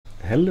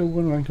Hello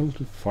and welcome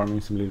to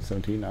Farming Simulator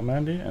 17. I'm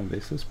Andy, and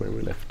this is where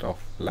we left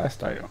off last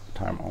time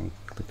on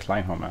the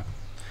Kleinhau Map.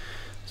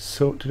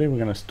 So today we're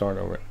going to start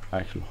our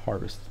actual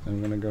harvest,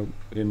 and we're going to go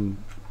in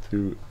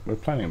through, we're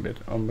planning a bit,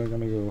 and we're going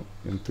to go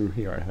in through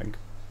here, I think.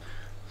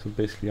 So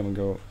basically I'm going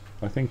to go,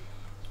 I think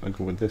I'll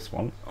go with this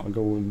one, I'll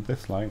go with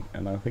this line,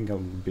 and I think I'll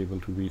be able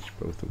to reach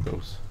both of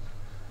those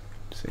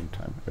at the same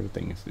time.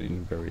 Everything is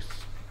in very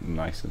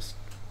nice and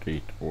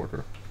straight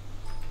order.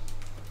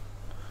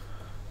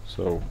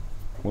 So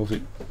we'll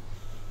see.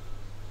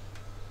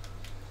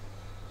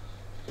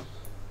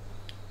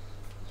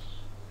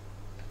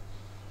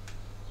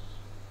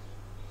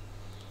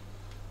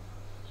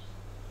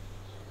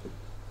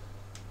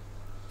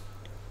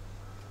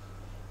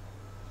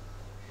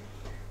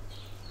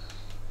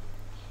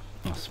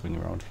 I'll swing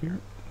around here.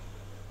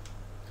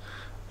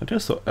 I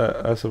just saw,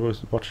 as I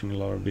was watching a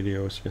lot of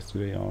videos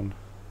yesterday on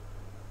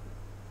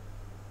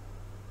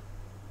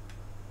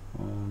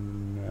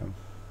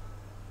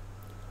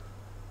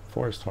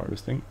forest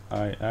harvesting,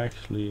 I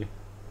actually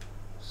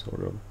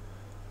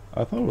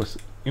I thought it was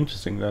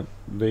interesting that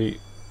they,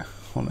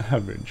 on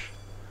average,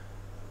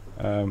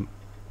 the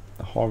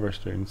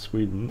harvester in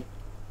Sweden,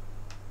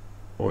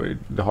 or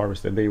the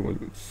harvester they were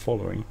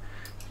following,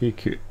 he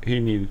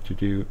needed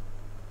to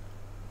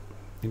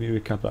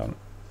cut down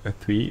a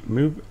tree,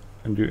 move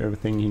and do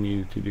everything he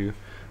needed to do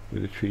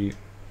with a tree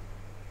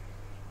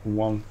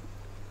once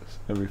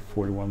every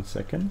 41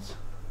 seconds.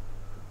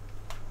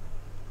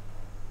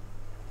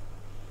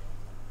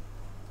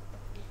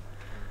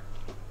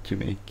 To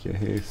make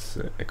his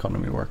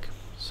economy work.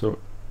 So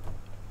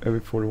every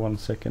 41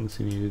 seconds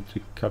he needed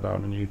to cut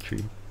down a new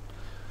tree,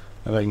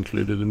 and that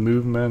included the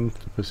movement,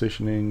 the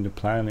positioning, the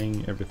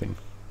planning, everything.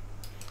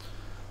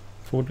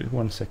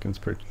 41 seconds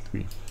per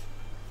tree.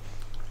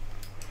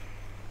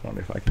 I wonder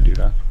if I can do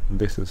that. And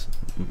this is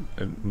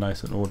a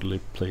nice and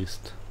orderly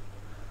placed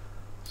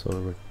sort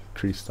of a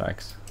tree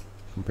stacks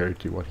compared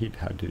to what he'd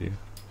had to do.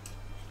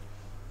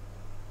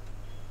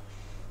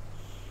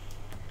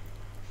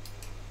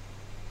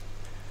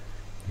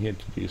 He had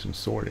to do some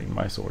sorting.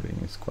 My sorting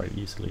is quite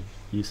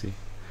easy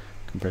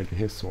compared to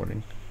his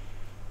sorting.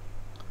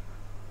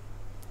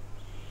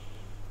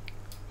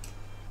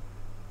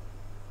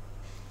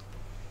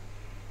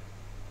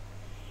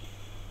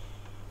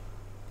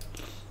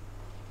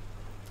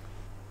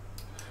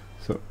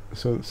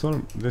 So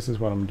this is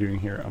what I'm doing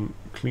here. I'm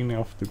cleaning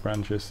off the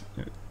branches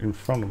in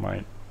front of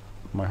my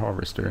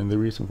harvester, and the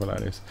reason for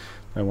that is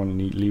I want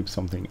to leave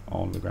something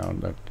on the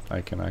ground that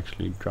I can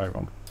actually drive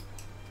on.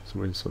 So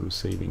we're sort of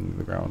saving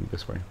the ground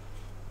this way.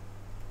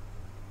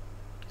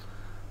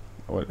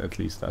 Or at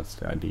least that's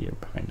the idea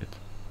behind it.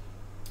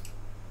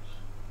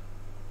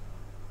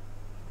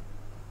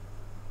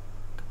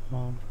 Come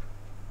on,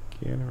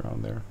 get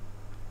around there.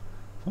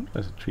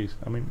 Sometimes the trees,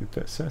 I mean,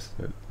 it says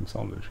that it's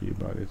on the tree,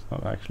 but it's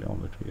not actually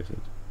on the tree, is it?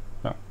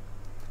 No.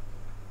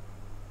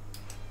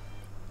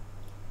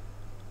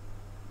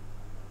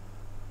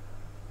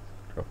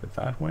 Drop it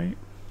that way.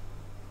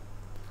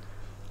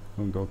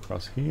 We'll go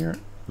across here.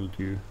 We'll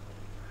do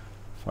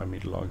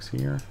 5-meter logs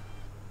here.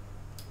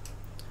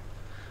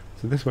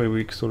 So this way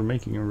we're sort of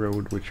making a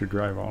road which you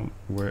drive on,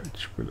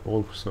 which will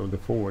also the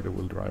forwarder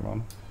will drive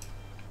on.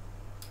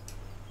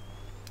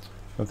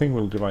 I think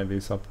we'll divide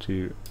these up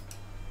to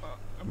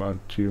about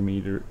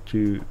 200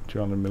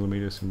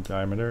 millimeters in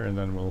diameter, and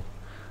then we'll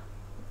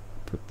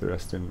put the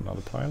rest in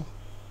another pile.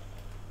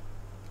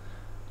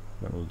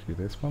 Then we'll do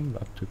this one.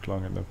 That took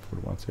longer than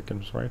 41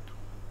 seconds, right?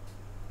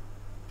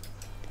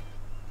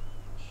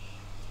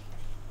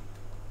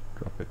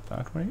 Drop it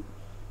that way.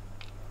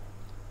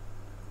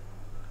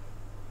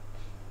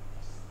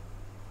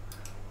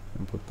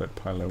 And put that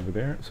pile over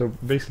there. So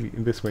basically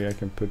in this way I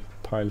can put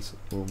piles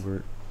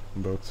over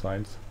both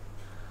sides,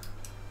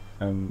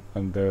 and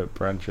the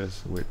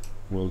branches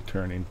will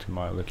turn into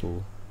my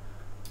little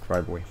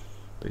driveway,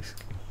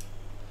 basically.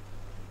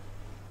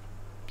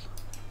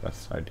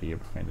 That's the idea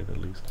behind it, at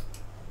least.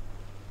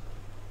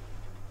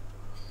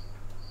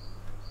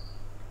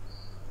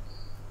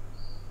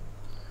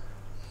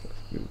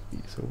 Move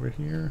these over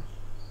here.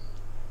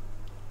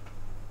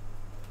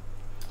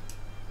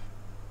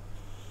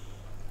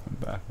 And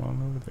that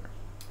one over there.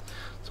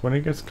 So when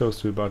it gets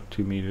close to about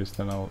 2 meters,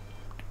 then I'll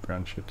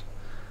branch it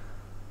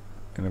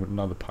in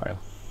another pile.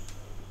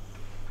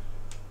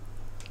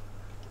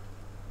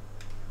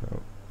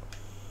 So,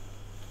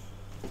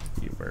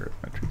 see where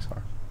my trees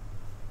are.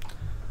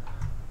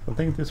 So I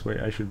think this way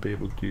I should be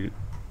able to do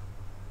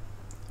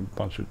a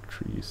bunch of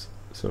trees.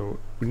 So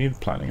we need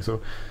planning. So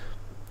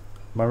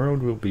my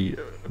road will be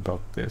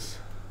about this,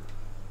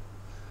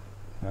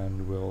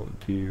 and we'll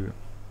do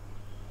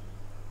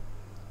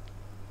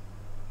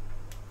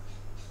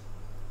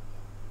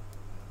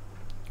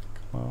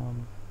come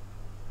on.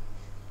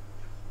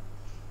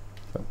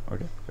 So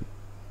okay, good.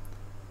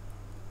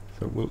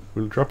 So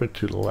we'll drop it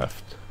to the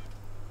left.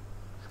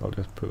 So I'll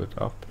just pull it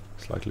up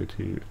slightly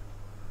to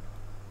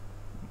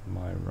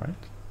my right.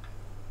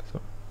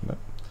 So that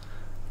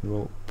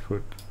we'll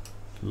put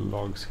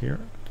logs here.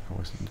 That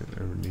wasn't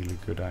a really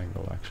good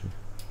angle, actually.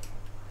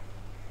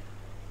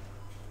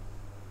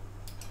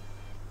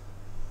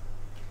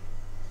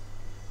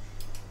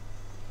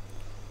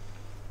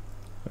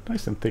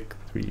 nice and thick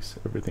trees.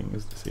 Everything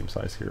is the same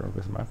size here on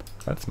this map.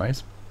 That's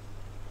nice.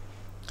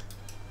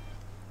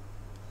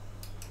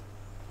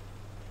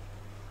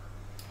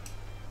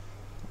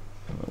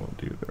 And then we'll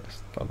do the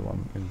rest, the other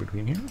one in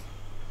between here.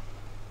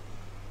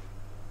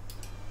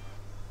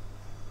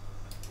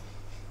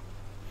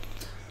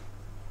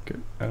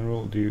 Good, and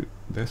we'll do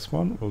this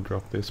one. We'll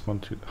drop this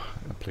one to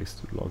I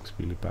placed the logs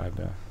really bad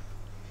there.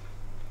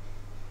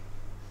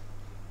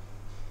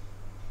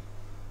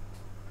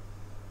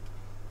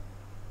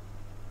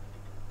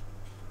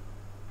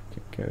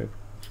 Can't get it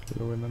much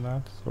lower than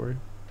that, sorry.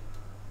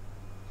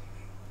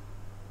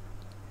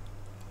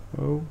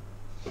 Oh,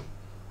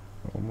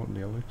 almost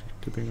nearly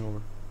tipping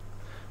over.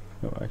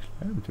 No, actually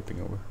I am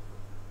tipping over.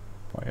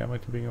 Why am I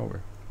tipping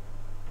over?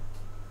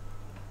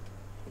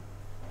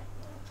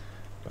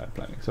 Bad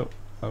planning. So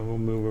I will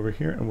move over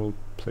here and we'll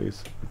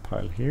place a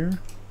pile here.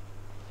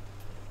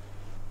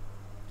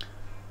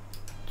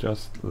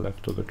 Just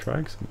left of the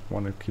tracks. I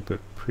want to keep a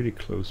pretty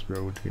close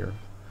road here.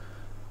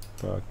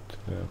 But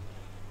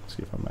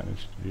see if I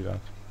manage to do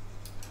that.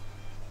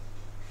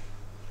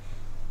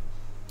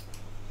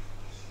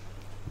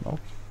 Nope.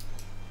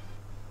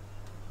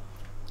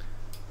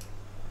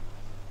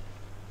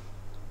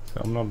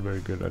 So I'm not very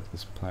good at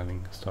this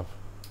planning stuff,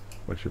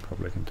 which you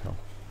probably can tell.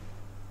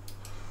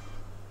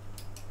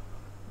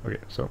 Okay,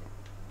 so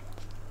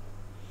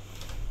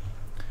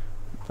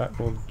that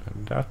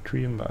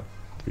tree and that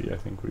tree, I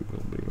think we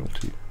will be able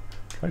to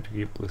try to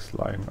keep this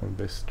line of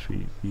this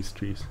tree, these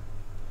trees.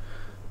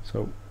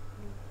 So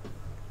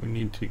we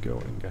need to go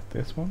and get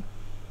this one.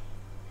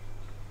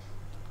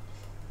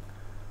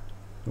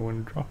 I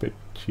want to drop it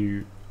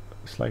to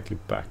slightly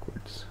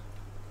backwards.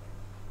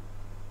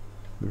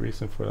 The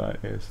reason for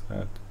that is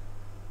that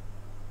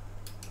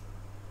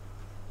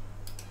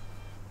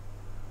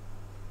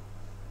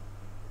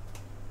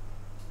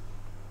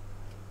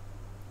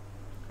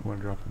I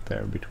want to drop it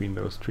there between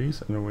those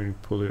trees, and then we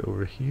pull it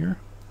over here,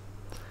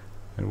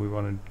 and we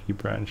want to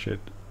debranch it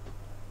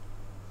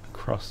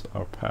across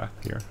our path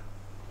here.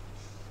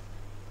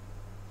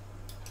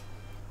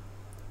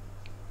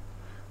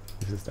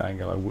 This is the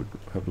angle I would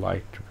have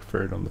liked to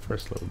prefer it on the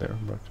first load there,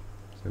 but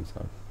since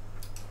I'm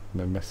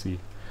a messy,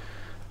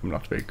 I'm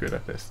not very good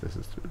at this.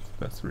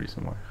 That's the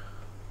reason why.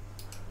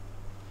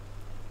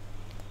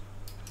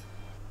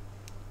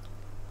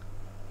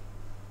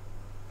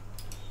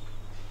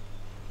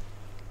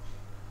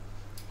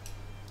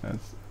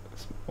 That's a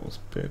small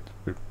bit.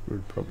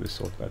 We'll probably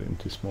sort that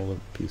into smaller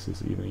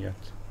pieces even yet.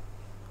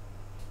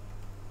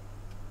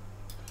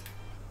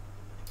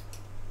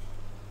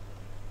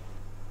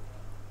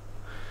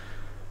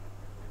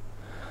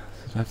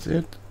 So that's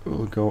it.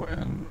 We'll go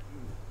and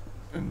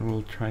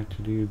we'll try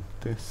to do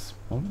this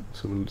one.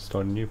 So we'll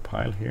start a new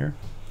pile here.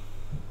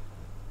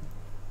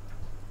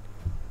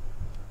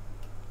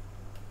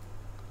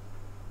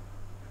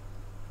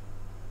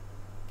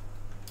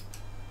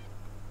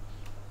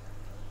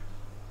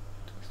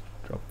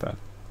 Drop that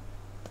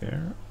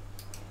there.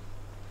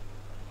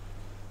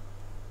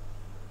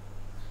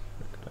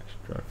 I could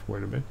actually drive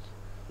forward a bit.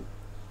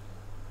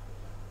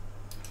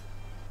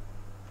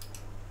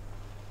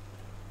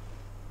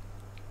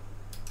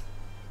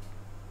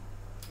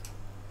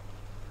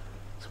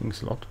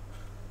 Swings a lot.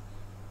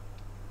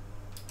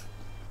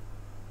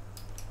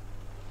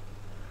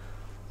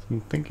 So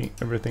I'm thinking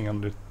everything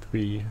under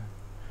 3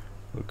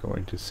 will go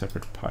into a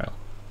separate pile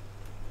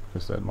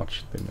because they're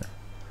much thinner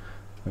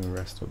than the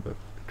rest of the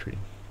tree.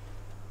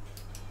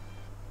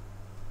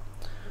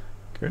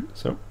 Good,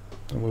 so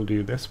and we'll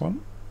do this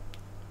one.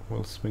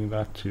 We'll swing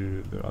that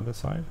to the other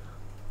side.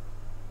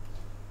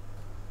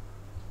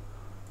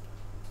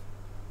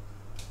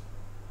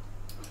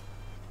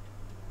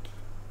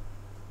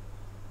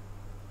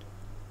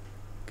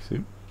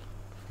 See,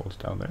 falls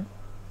down there.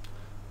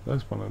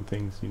 That's one of the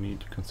things you need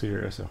to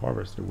consider as a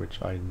harvester,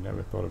 which I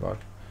never thought about.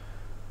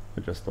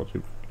 I just thought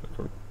you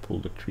pull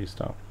the trees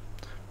down.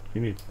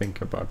 You need to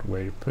think about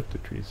where you put the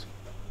trees,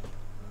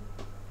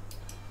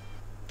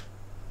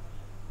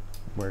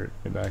 where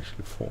it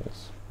actually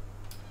falls.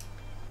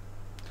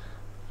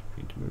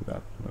 Need to move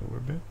that over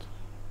a bit.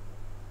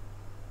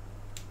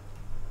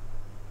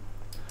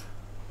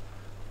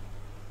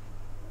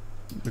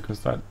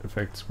 Because that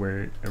affects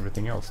where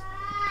everything else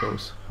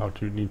goes, how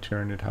to need to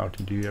turn it, how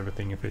to do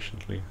everything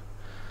efficiently.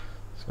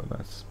 So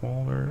that's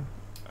smaller.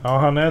 Oh,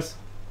 Hannes!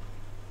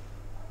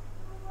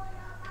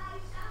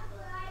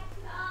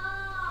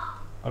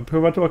 I'll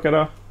prova att åka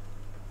då.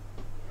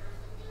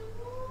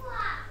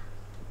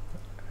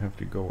 I have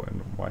to go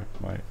and wipe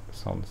my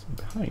sons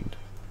behind.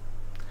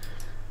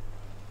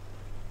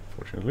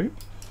 Fortunately.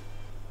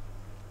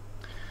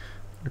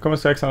 Jag kommer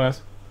strax,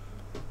 Hannes.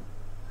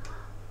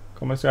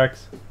 Kommer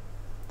strax.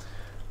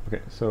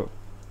 Okay, so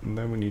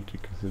then we need to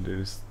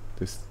consider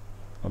this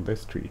on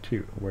this tree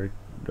too. Where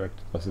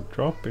does it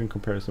drop in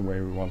comparison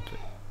where we want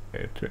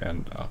it to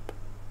end up?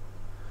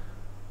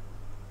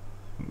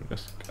 I'm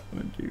just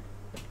gonna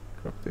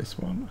drop this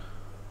one.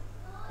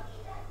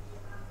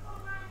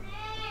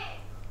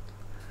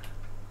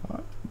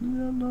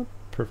 Yeah, not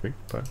perfect,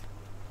 but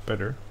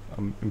better.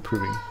 I'm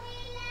improving.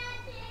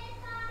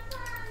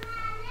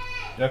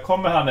 Jag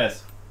kommer,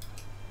 Hannes.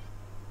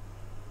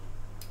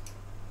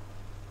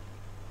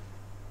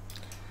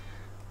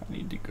 I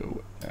need to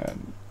go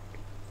and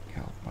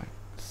help my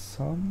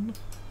son.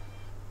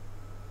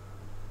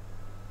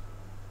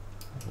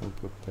 I will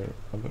put the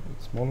other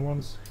smaller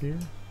ones here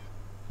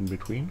in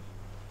between.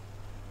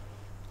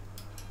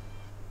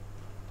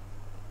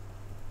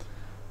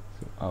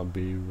 So I'll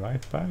be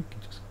right back.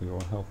 Just gonna go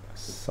and help my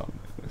son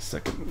in a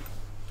second.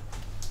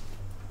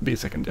 Be a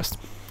second, just.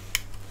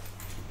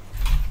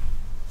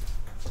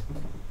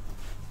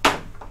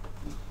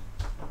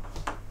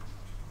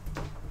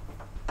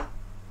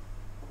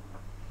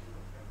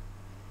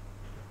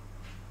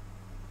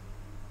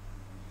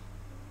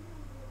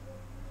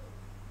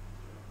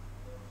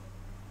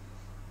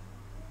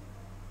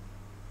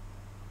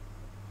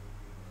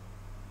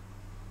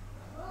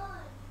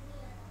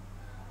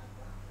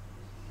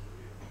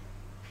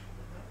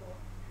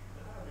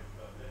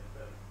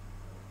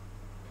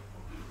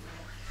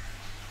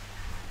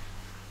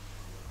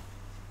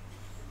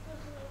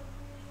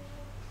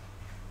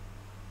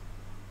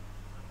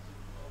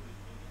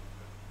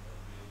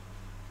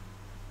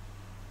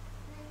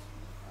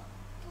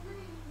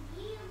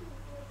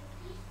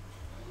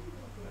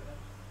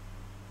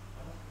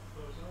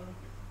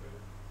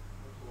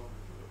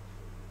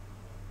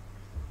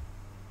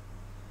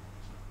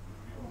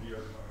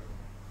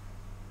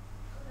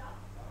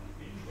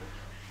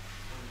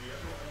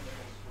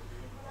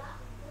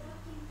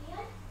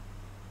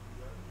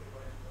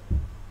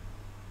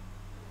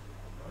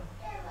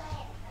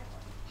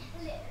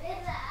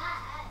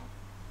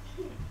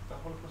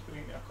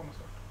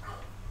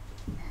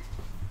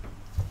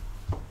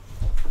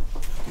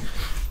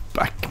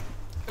 Back.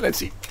 Let's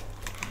see.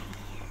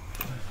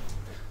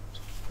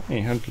 I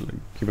had to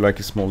give like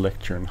a small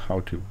lecture on how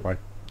to wipe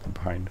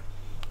behind.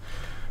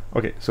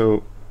 Okay,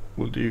 so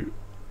we'll do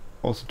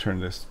also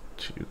turn this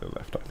to the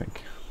left, I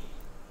think.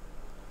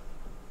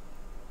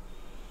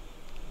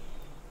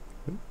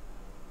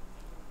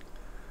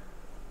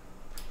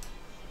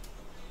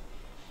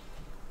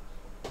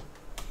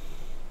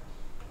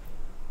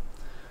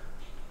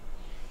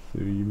 So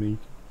you make,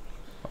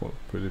 I'll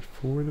put it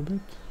forward a bit.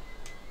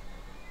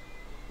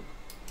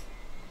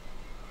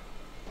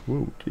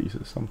 Whoa,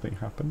 Jesus, something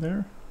happened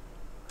there.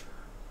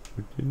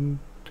 It didn't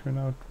turn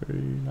out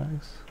very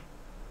nice.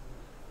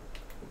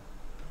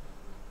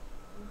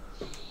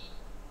 So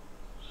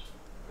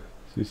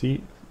you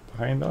see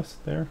behind us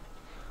there,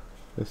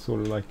 there's sort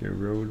of like a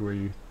road where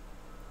you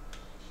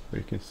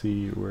can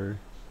see where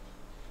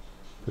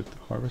put the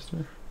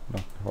harvester,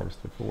 not the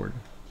harvester forward.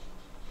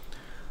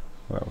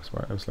 Well, that was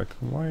why I was like,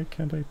 why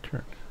can't I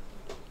turn?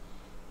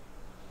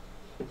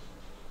 So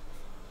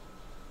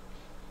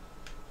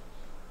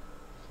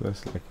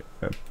that's like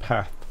a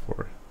path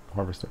for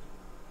harvester.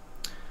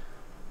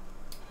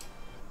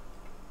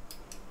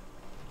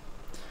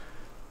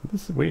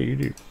 This is the way you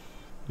do.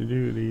 You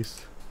do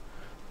these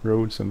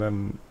roads and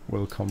then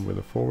we'll come with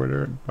a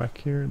forwarder back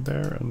here and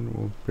there and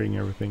we'll bring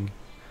everything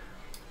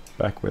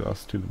back with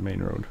us to the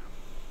main road.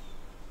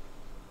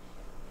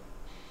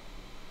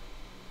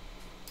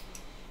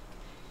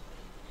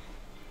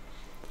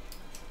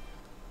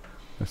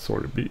 That's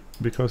sort of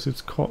because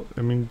it's called,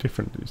 I mean,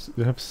 different.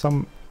 They have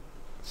some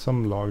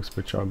logs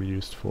which are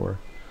used for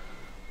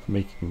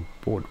making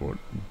board wood.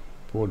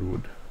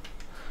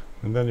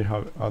 And then you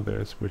have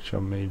others which are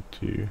made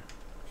to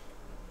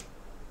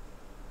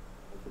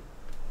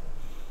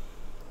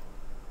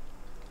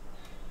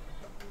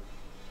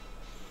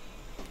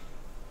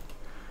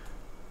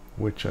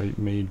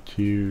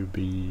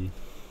be,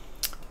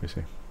 what do you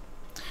say,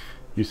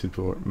 use it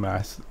for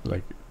mass,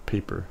 like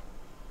paper.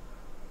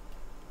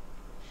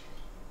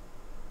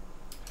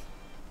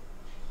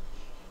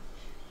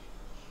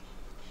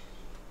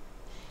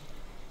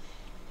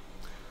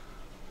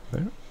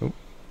 There. Oh.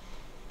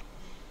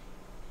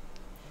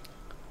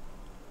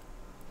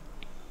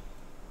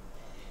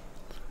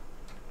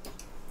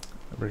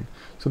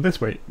 So this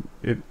way,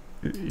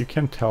 you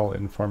can tell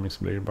in Farming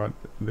Simulator, but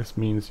this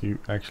means you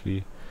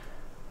actually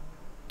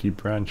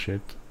debranch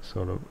it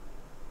sort of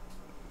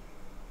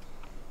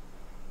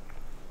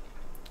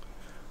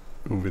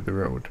over the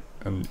road,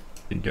 and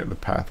you get the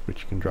path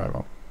which you can drive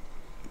on.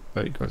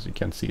 Because you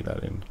can't see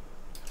that in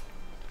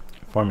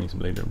Farming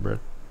Simulator, but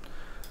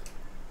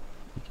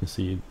you can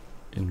see it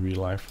in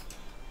real life.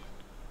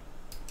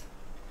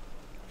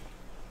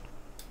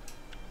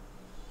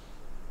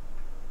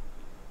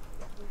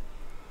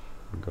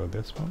 We'll go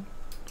this one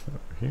over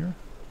here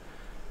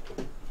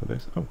for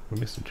this. Oh, we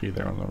missed a tree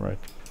there on the right.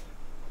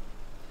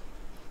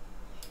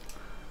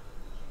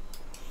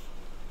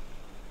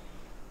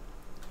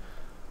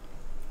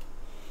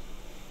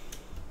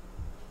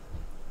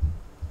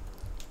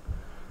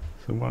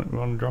 So we want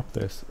to drop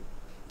this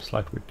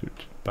slightly to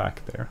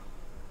back there.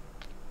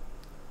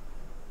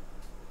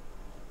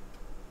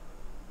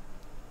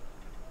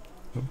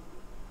 Oh,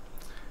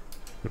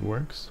 it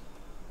works.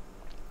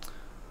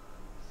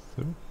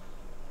 So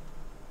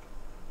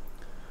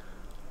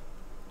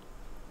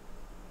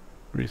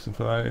reason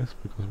for that is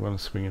because we're going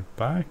to swing it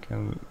back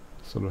and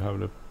sort of have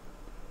the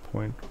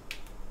point.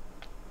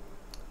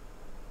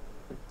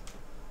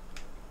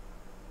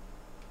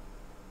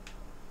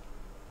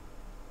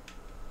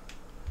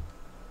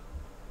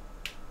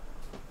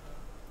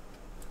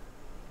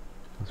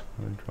 Just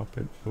want to drop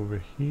it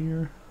over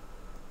here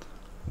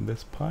on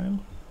this pile.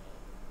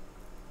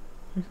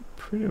 It's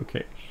pretty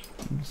okay,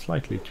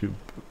 slightly too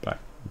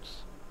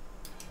backwards.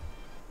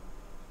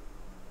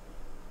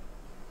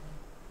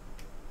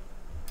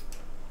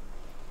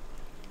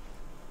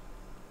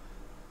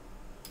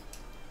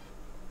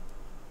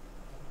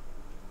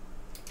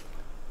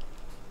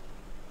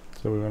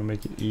 So we're gonna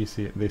make it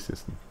easy. This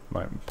is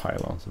my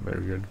pylons are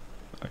very good.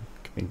 I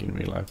think in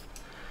real life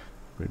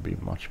it would be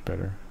much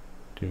better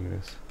doing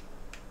this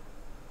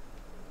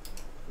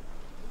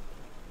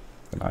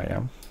than I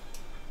am.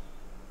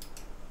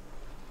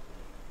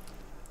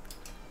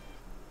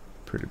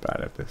 Pretty bad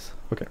at this.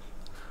 Okay.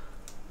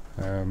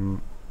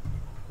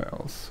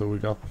 Well, so we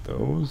got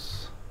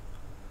those.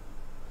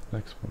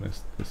 Next one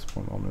is this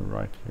one on the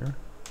right here.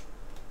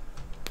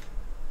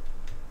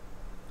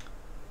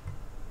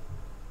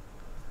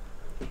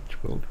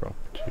 Will drop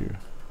to.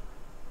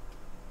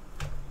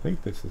 I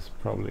think this is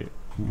probably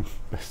the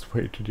best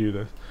way to do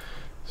this.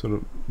 Sort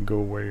of go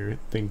where you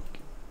think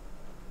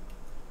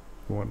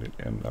you want it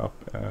to end up,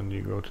 and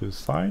you go to the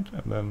side,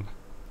 and then.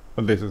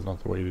 But this is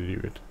not the way to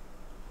do it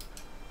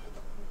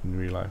in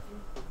real life.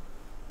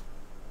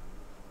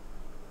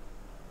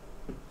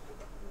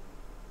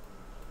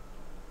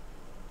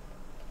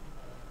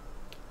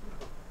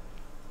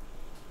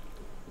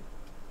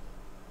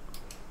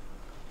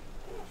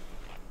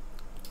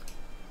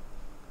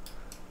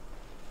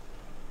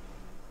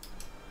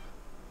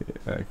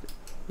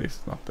 This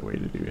is not the way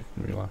to do it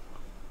in real life.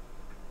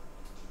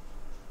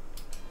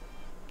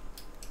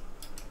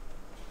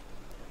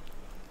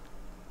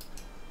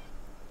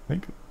 I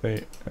think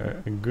they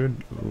a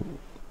good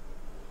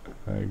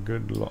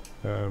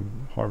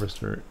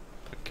harvester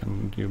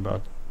can do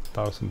about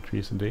 1,000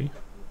 trees a day.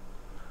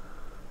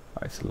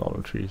 That's a lot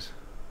of trees.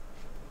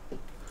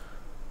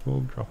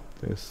 We'll drop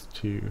this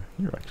to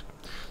here actually.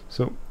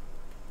 So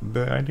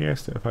the idea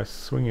is that if I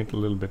swing it a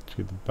little bit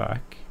to the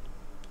back,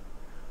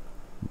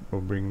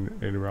 we'll bring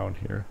it around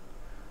here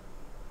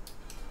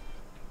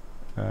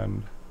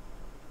and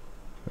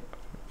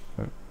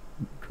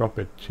drop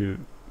it to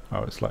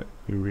our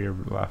slightly rear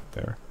left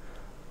there.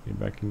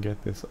 Maybe I can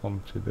get this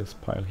onto this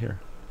pile here.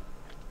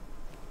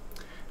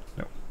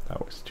 No,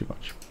 that was too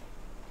much.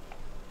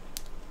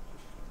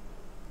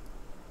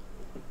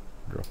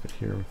 Drop it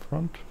here in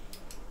front.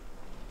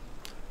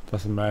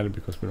 Doesn't matter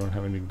because we don't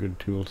have any good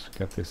tools to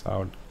get this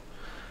out.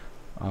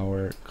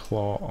 Our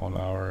claw on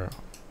our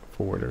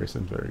forwarder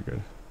isn't very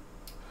good.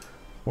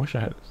 I wish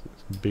I had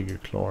a bigger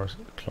claw.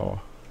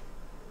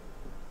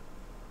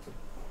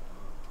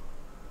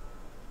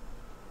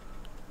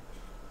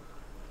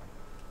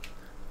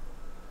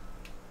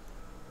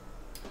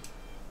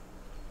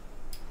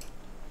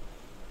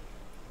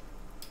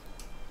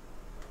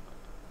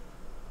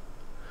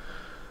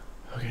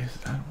 Okay, so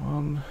that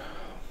one.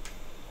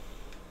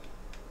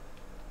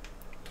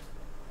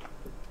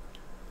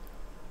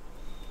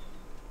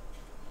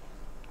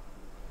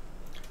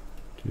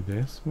 Do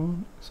this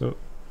one. So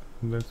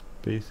that's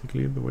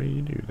basically the way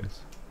you do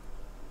this.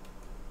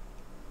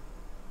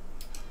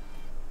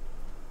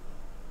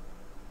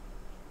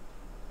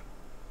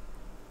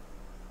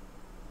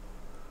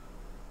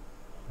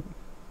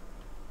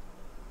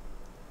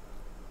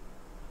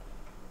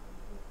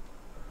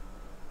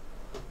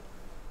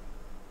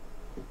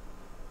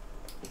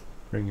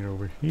 Bring it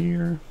over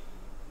here.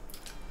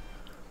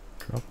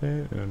 Drop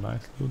it in a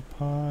nice little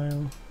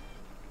pile.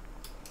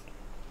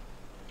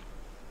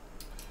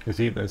 You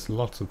see, there's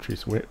lots of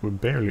trees. We're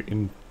barely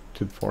into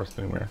the forest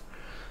anywhere.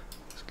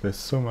 So there's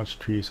so much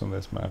trees on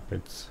this map.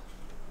 It's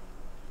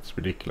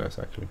ridiculous,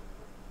 actually.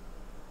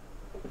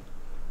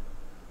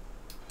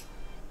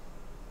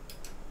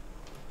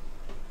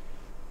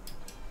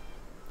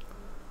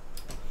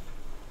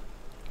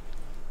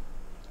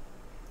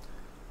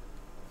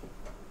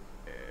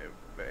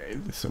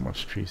 There's so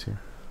much trees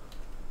here.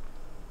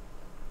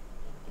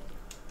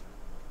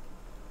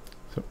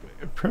 So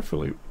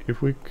preferably,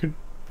 if we could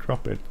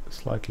drop it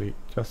slightly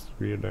just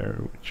rear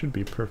there, it should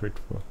be perfect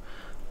for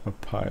a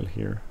pile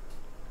here,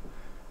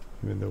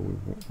 even though we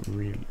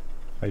really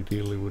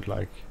ideally would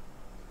like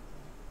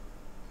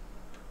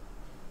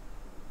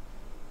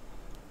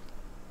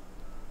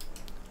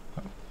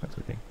that's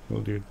okay,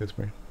 we'll do it this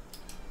way.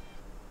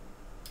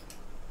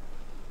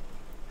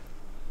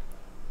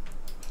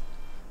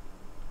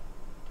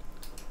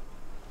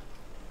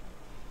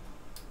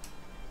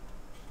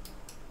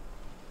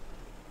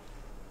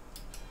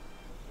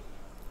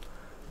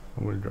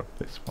 We'll drop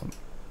this one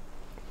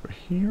over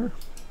here.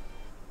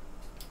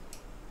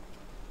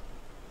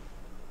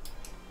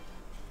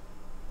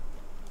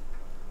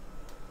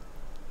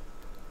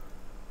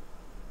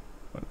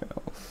 What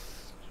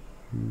else?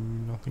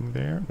 Nothing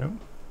there? No.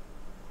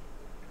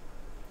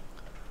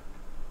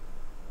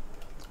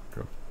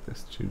 Drop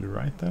this to the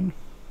right then.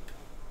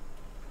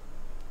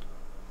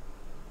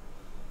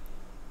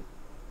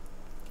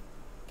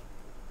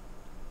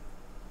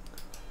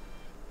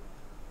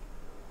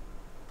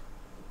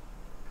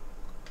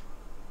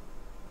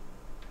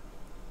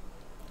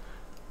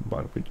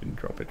 but we didn't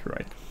drop it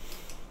right.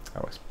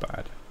 That was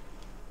bad.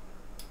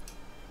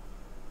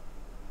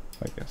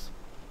 I guess.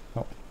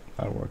 Oh,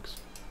 that works.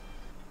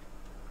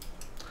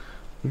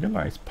 We got a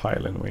nice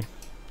pile anyway.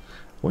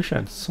 Wish I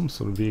had some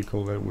sort of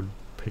vehicle that would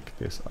pick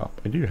this up.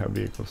 I do have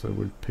vehicles that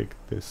would pick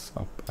this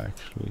up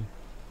actually,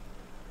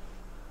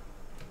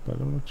 but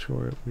I'm not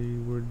sure if we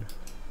would.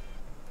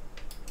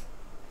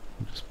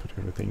 I'll just put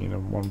everything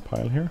in one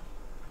pile here.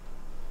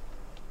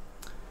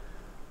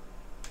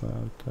 But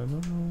I don't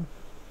know.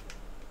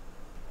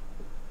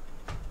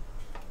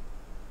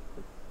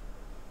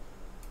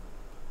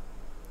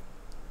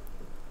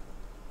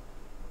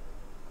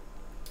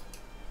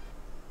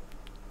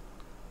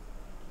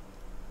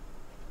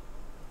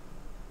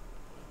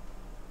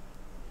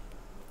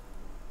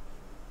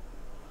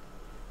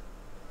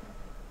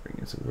 Bring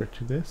this over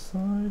to this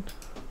side.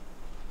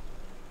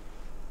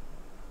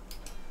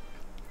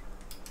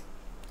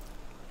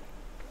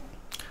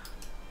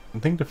 I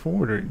think the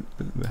forwarder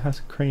has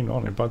a crane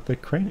on it, but the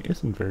crane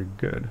isn't very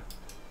good.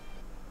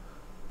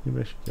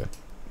 Maybe I should get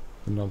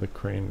another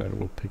crane that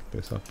will pick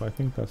this up. I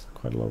think that's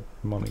quite a lot of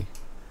money.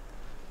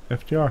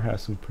 FDR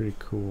has some pretty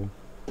cool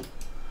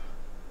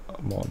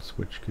mods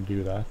which could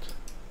do that.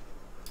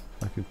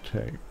 I could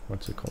take,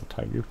 what's it called,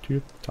 tiger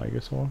tooth,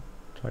 tiger saw,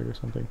 tiger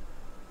something.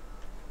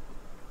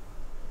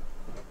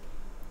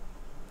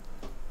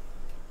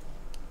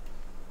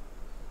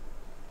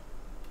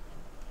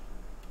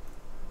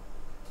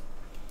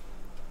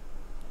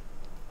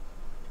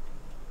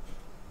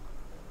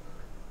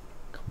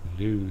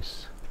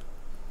 Loose.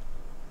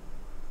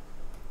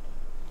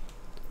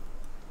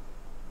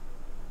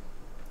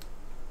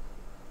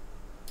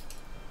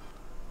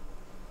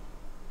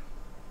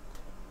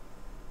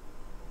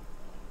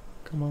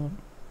 Come on.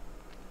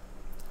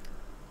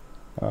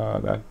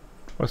 That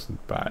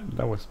wasn't bad.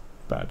 That was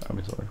bad.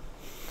 I'm sorry.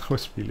 That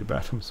was really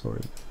bad. I'm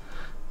sorry.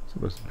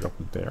 Supposed to drop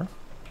it there.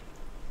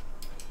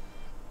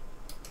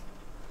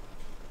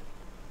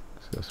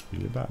 So that's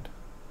really bad.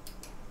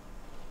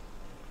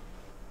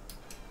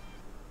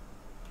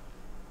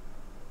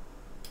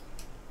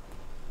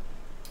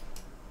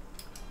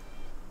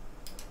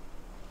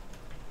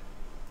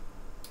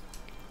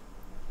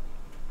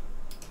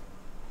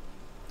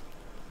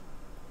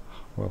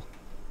 Well,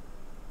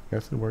 I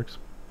guess it works.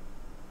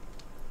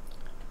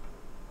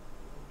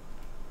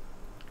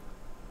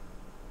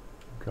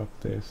 Got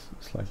this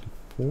slightly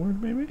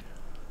forward, maybe?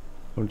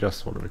 I'm just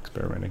sort of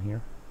experimenting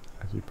here,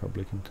 as you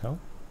probably can tell.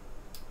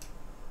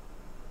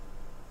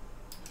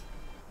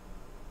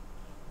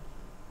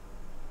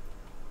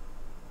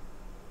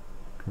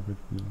 Drop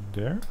it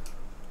there.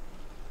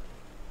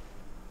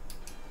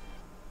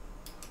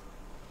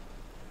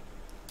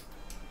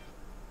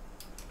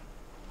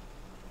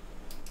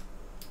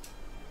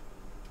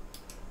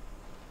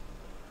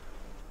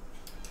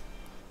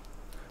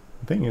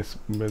 The thing is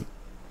with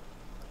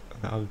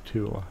the other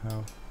two I'll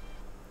have,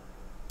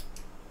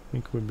 I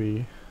think would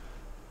be,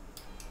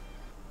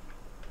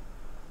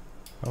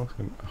 I was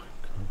gonna, oh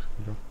God,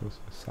 I don't go to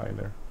the side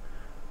there.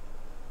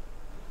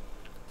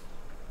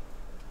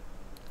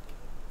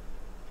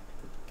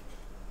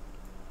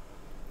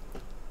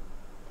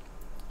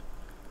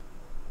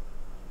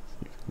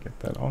 See if we can get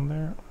that on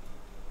there.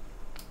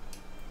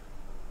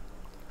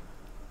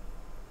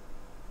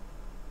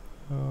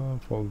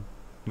 Fall,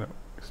 no,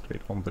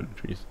 straight on the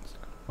trees instead.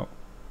 Oh,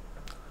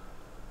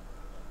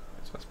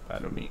 it's just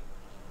bad of me.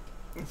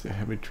 It's a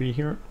heavy tree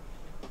here.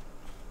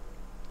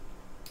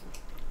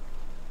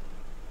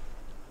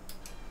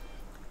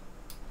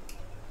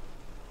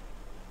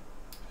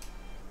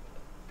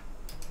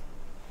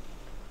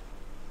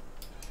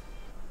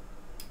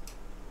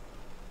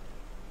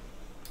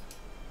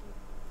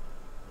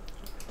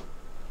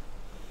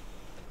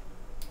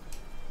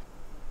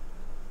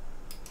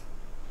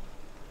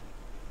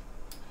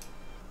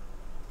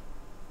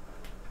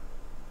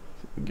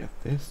 Get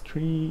this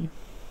tree.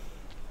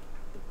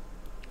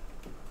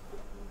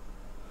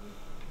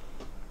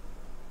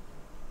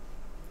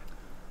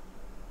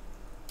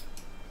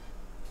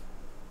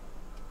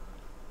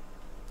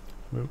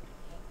 Move.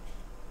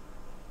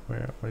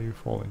 Where are you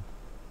falling?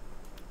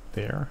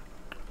 There.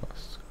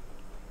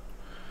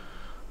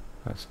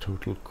 That's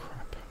total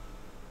crap.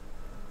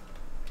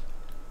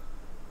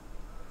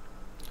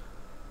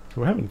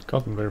 So we haven't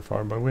gotten very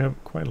far, but we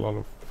have quite a lot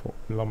of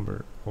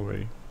lumber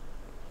already.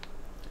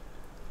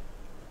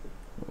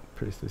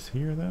 Place this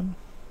here then.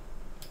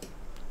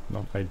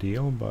 Not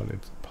ideal, but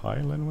it's a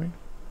pile anyway.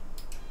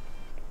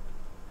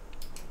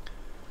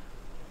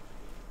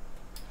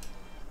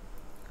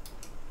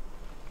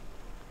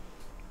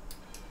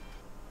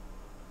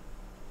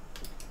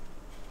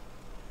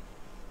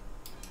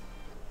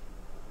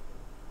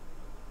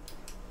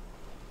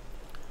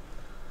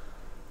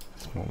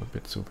 Smaller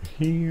bits over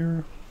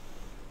here,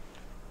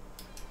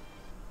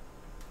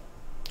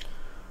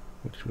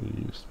 which we'll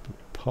use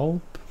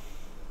pulp.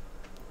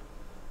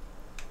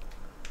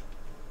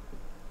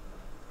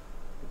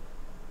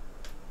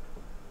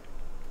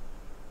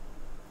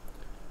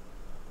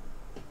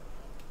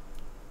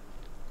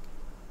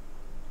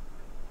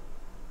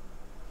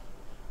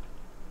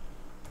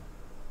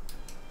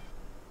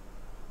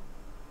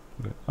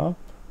 Put it up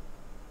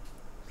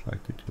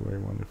slightly to where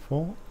you want it to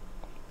fall.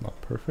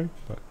 Not perfect,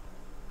 but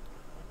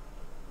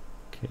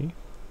okay.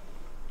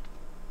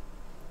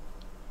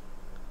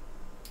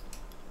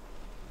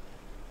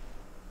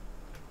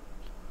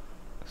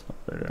 That's not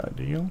very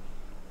ideal.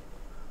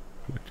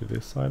 Look to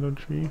this side of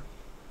the tree.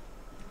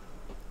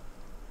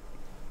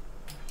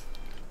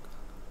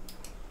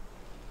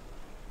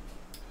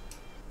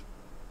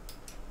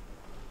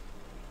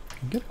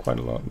 You get quite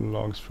a lot of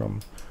logs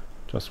from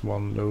just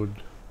one load,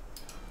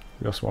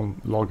 just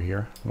one log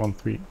here, one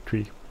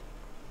tree.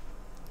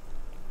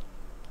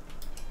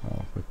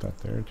 I'll put that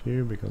there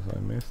too because I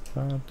missed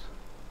that.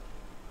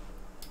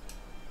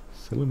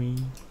 Silly me.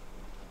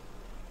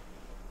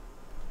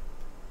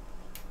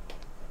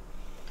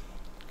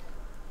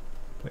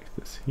 Place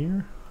this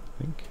here,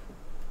 I think.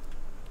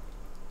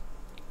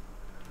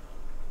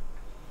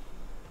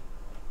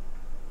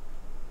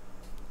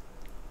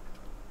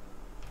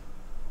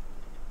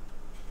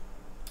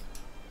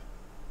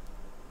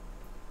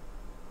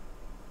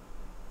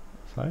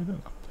 Side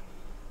and up.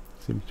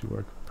 Seems to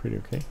work pretty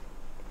okay.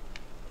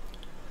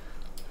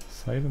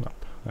 Side and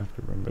up. I have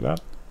to remember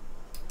that.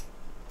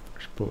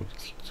 First pull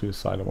it to the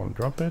side I want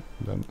to drop it,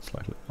 then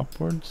slightly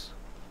upwards.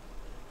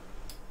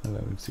 And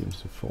then it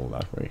seems to fall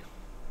that way.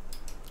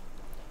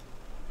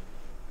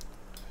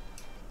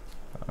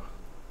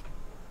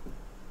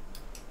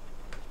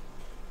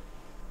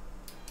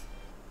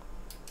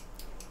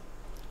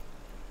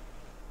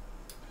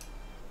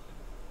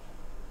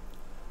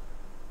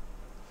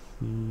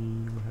 We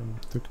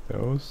haven't took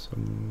those,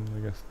 and I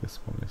guess this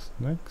one is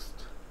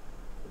next.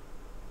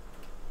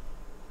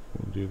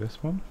 We'll do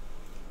this one.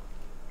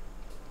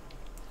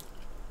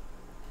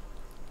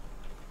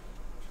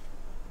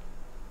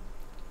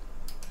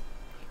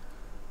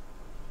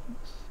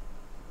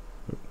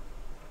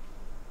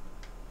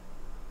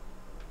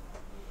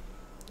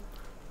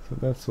 So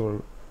that's sort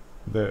of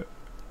the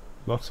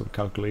lots of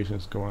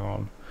calculations going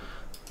on.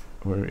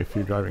 Where if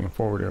you're driving a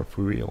forwarder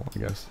for real, I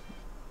guess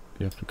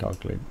you have to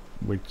calculate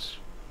which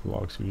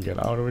logs you get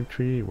out of a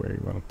tree, where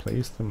you want to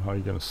place them, how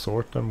you're going to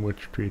sort them,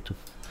 which tree to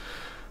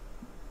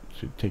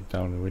take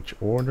down in which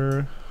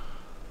order.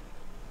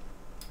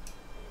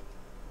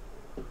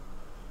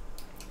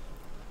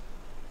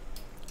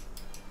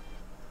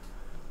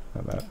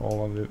 And that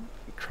all under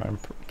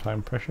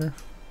time pressure.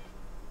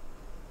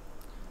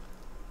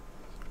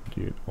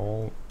 Do it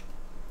all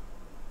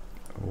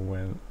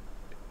when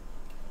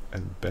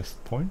at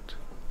best point,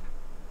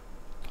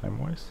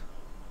 time-wise.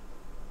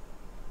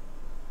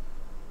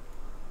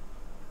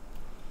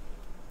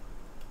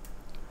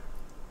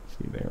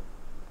 See there.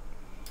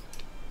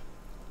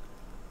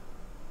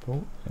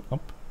 Pull and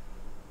up,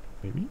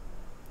 maybe.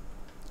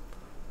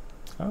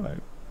 Oh, that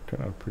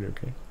turned out pretty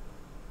okay.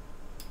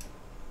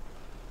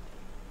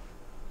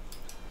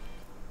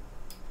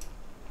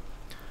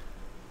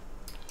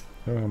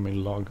 I don't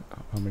know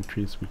how many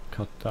trees we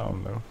cut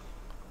down though.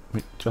 I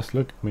mean, just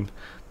look. I mean,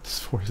 this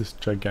forest is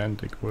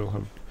gigantic. We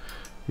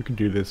could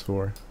do this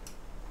for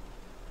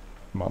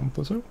a month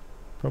or so,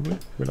 probably,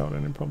 without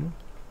any problem.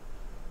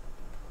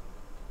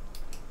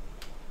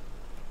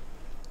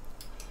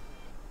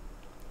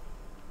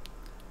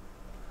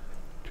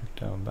 Took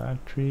down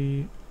that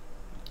tree.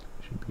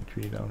 Should be a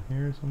tree down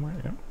here somewhere.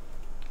 Yeah.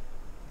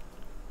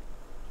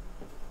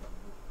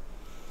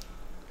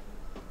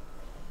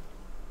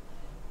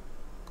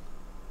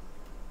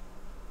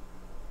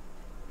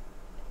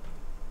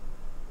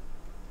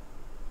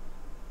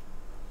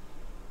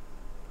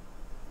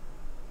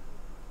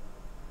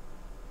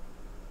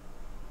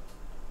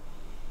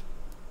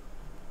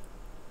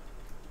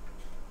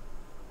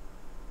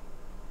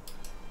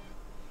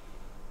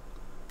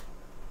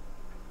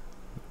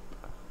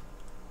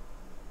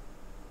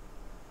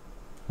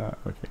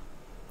 Okay.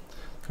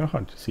 It's kind of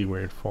hard to see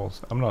where it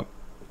falls. I'm not,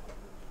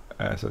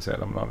 as I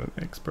said, I'm not an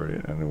expert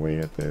in any way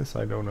at this.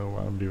 I don't know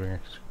what I'm doing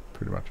actually,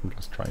 pretty much. I'm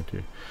just trying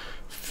to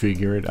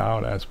figure it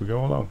out as we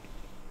go along.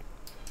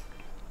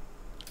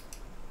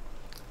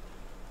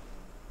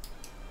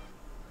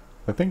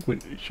 I think we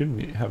should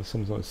have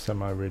some sort of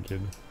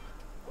semi-rigid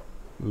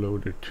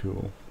loader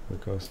tool,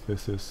 because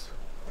this is,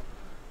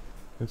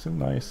 it's a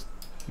nice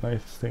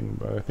thing,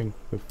 but I think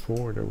the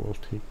forwarder will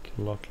take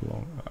a lot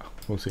longer.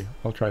 We'll see.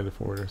 I'll try the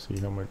forwarder, see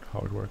how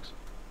it works.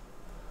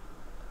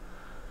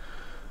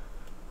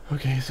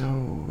 Okay, so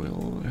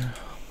we'll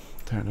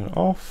turn it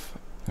off,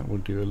 and we'll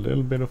do a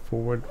little bit of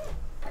forward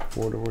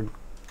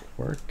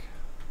work.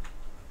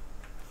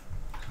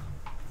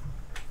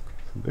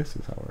 So this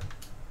is our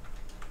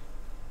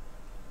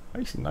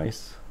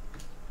nice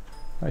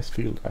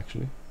field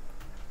actually.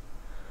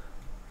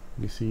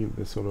 You see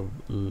the sort of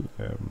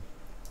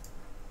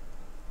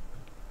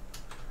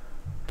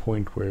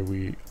point where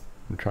we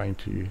are trying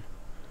to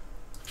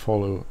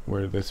follow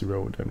where there's a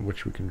road and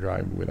which we can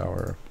drive with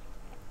our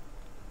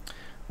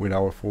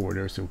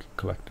forwarder, so we can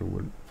collect the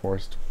wood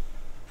forest.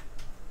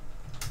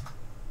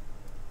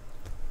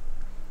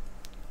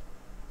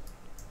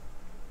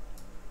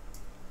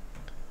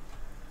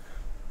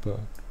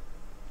 But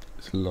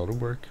there's a lot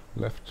of work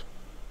left.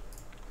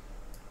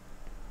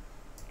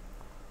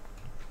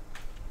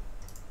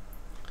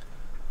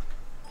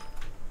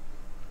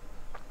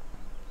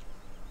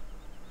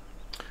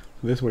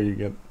 This way you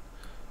get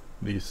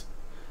these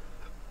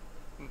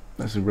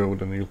as a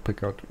road, and you'll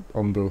pick out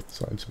on both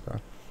sides of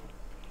that.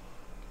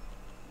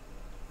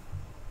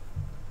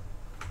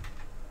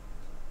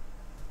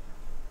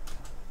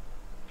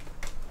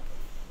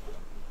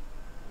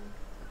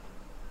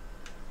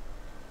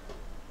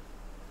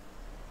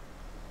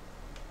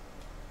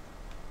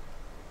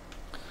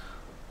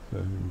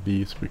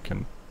 These we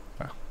can,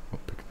 we'll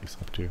pick these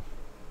up too.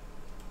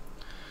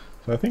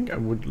 So I think I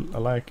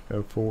like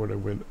a forwarder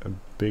with a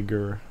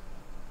bigger,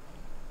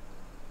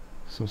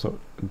 some sort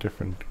of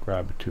different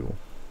grab tool.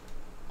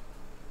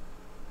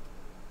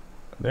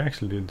 They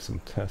actually did some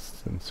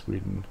tests in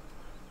Sweden,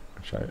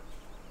 which I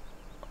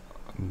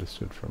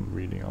understood from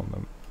reading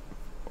on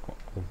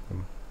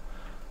them,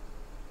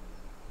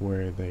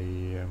 where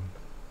they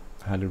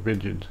had a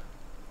rigid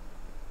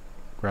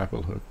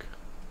grapple hook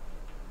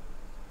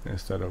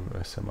instead of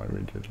a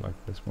semi-rigid like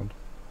this one.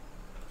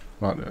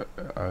 Well,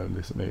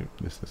 this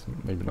is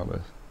maybe not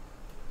a.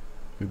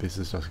 This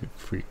is just a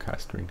free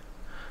casting,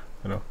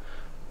 you know.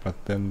 But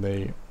then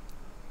that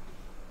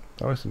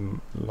was a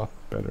lot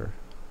better.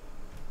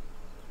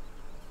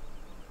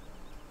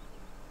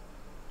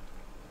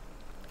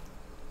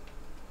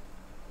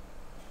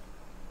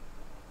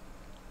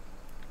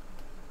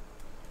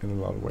 In a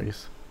lot of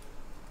ways.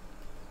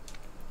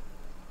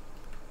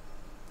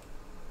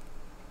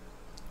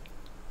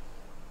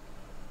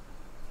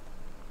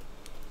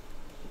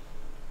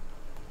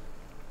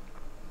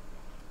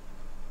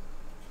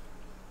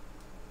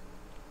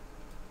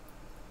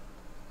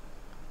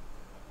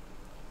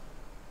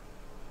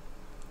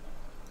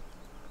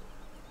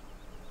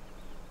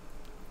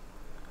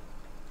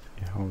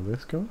 How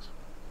this goes.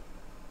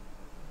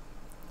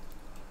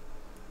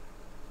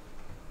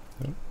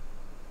 Yep.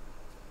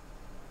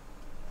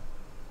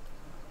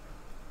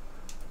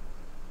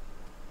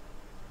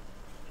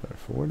 Try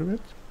forward a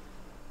bit.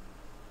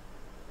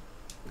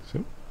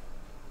 So.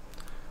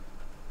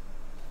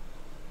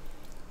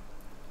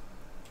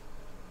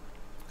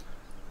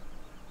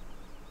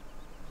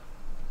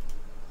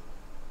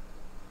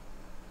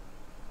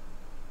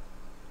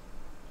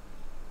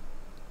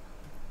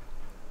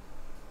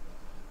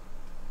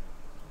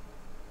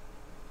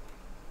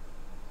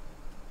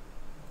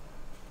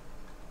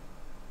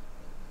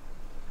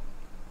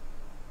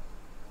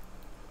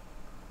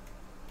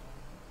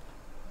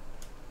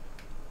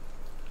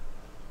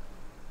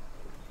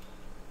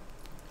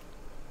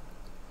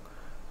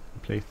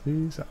 Place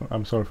these.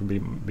 I'm sorry for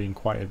being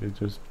quiet. It's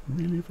just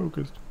really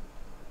focused.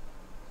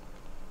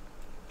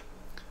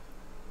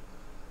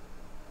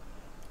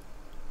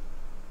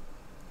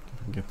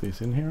 Get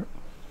these in here.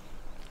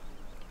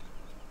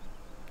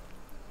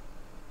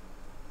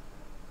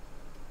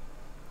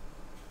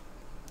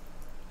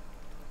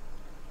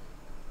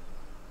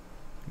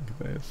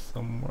 There's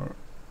somewhere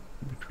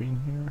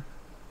between here.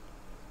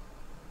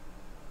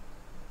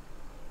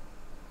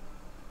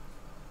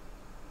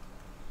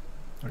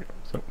 Okay,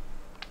 so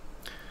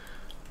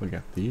we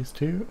got these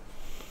two.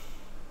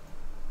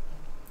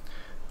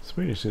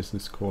 Swedish this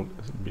is called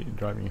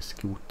driving a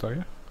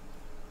scooter.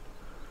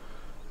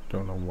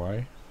 Don't know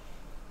why.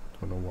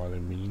 Don't know what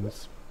it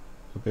means.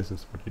 But this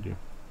is what you do.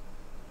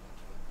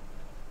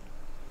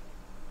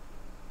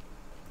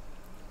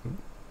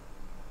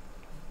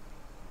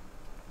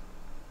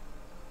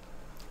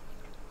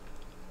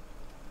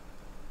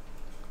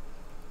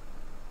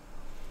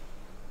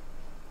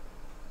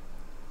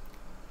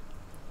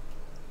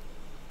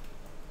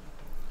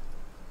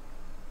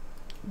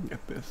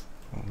 Get this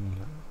on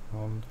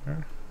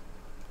there.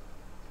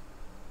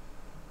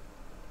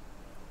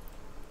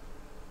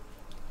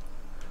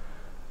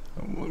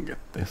 And we'll get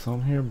this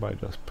on here by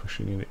just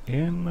pushing it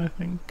in, I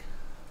think.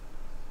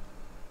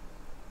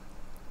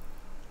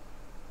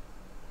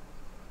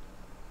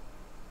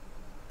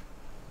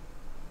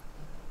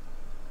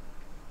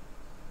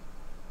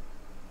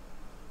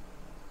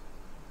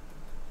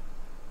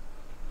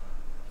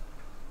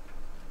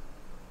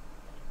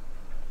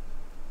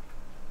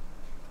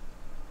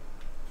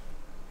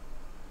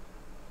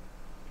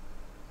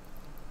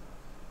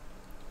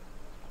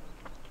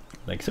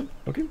 Like so.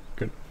 Okay,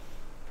 good.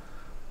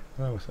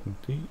 That was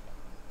empty.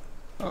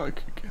 Oh, I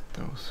could get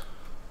those.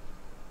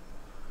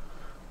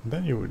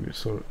 Then you would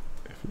sort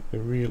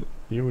of,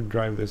 you would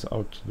drive this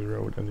out to the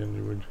road, and then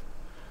you would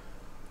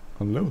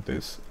unload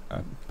this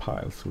at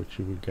piles, which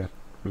you would get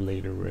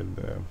later with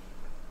the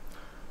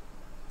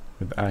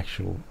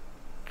actual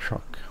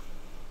truck.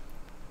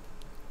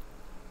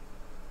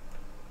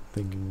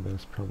 Thinking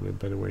there's probably a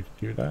better way to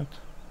do that.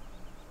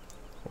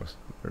 Was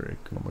very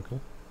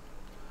economical.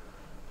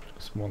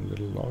 Just one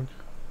little log.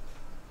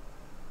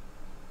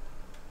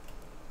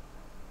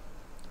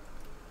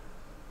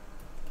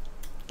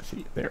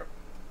 See there.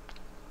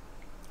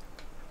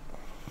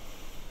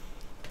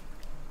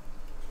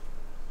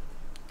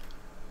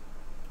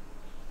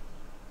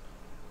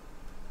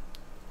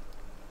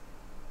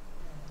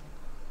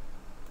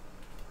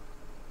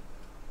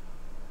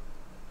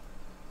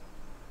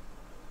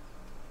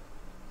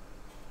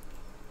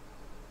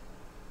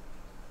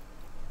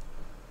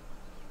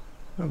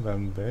 And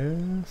then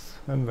this,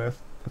 and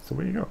that's the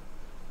way you go.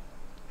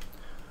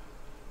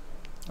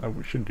 I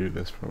should do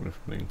this probably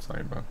from the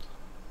inside, but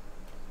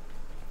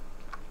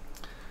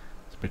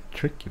it's a bit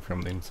tricky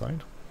from the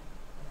inside.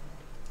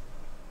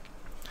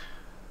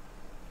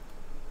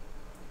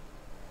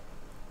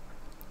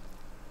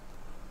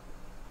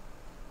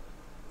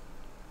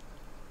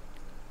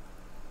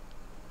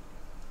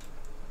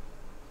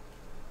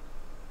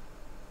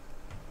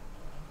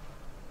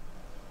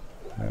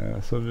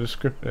 So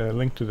the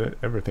link to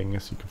everything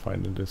is you can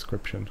find in the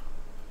description.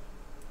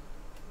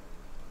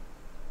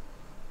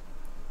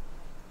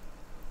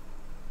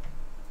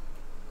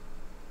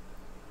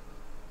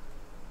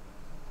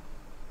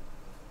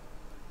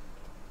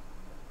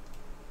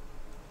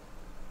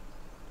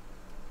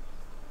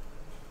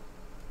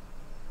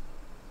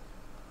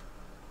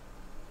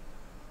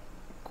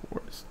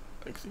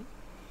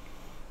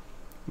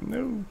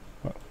 No.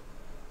 Well,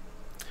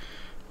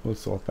 we'll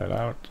sort that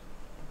out.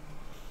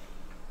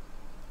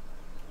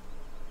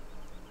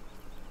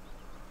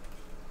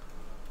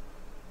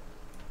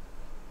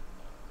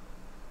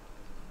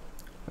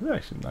 That's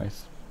actually a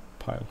nice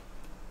pile.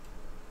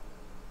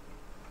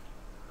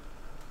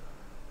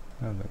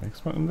 And the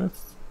next one,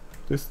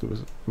 this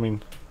was, I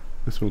mean,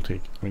 this will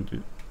take, I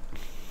mean,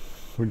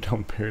 we're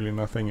done barely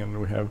nothing and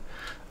we have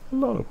a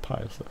lot of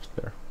piles left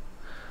there.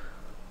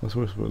 This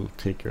will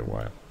take a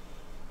while.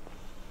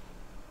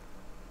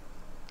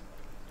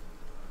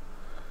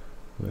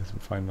 Let's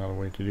find another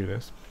way to do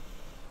this.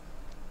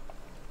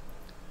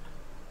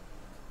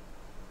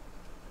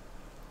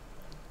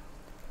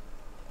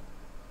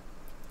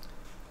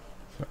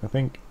 So I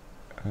think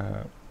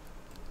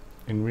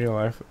in real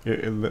life,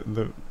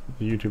 the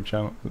YouTube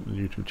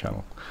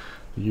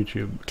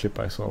clip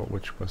I saw,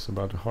 which was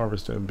about a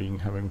harvester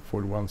having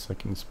 41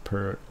 seconds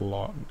per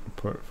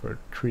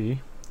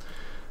tree.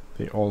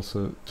 They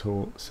also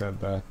said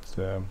that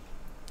the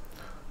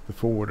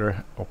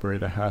forwarder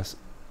operator has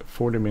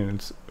 40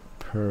 minutes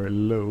per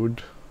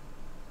load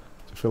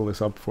to fill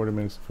this up, 40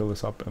 minutes to fill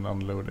this up and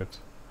unload it,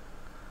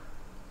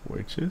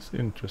 which is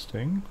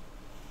interesting.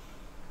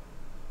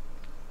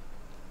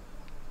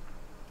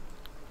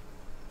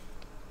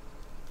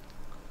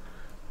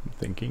 I'm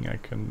thinking I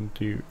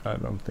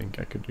don't think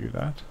I could do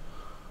that.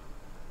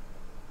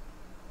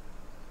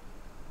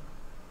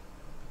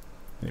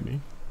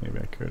 Maybe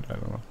I could, I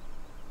don't know.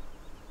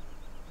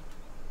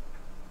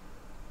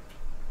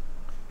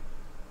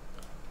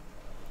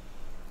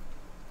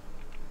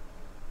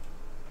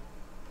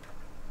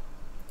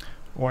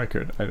 Or I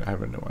could, I have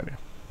no idea.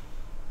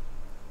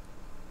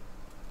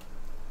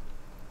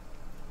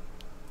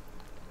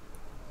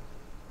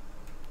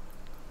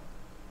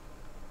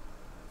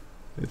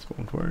 This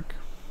won't work.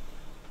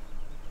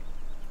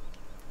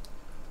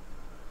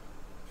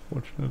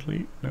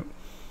 Fortunately, no.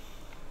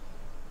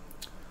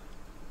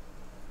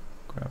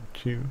 Grab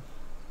 2.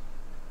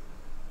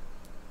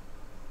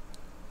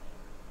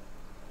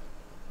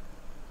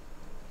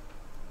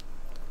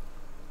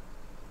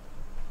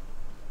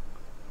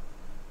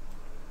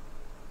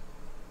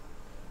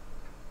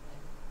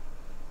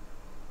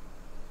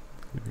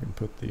 You can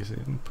put these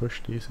in,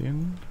 push these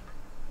in.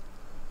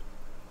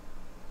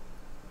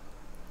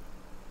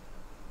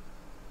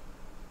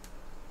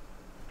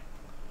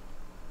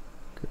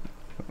 Good.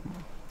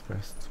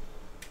 Rest.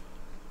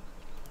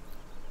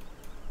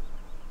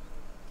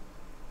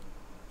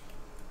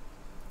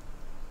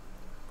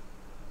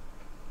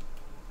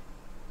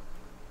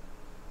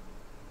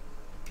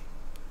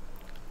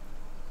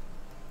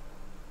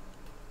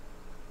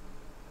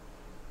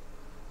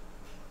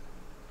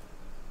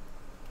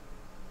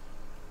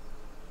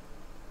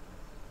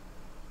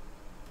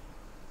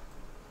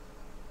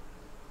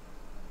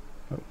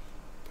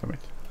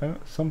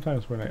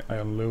 Sometimes when I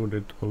unload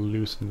it or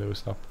loosen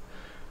those up,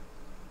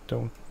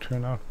 don't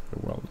turn out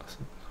very well, does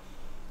it?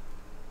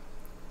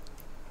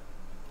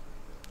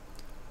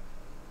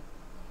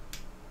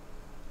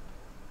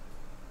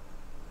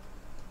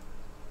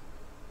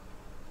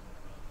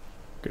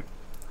 Good.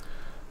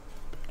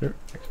 Better.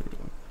 Actually,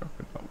 we'll drop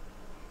it down.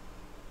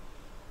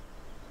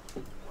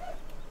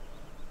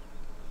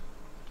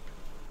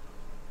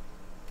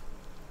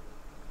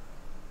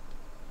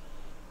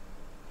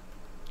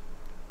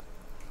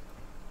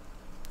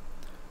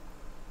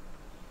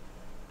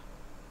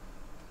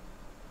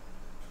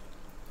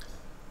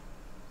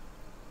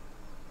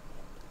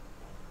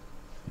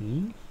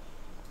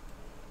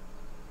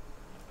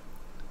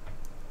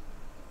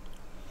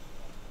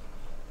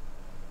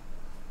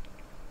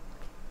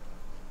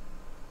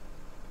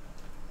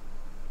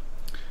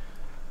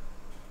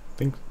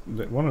 I think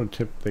that one of the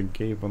tips they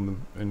gave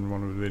in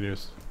one of the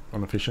videos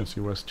on efficiency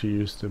was to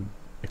use the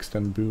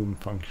extend boom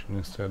function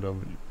instead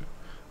of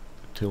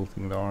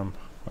tilting the arm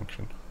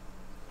function.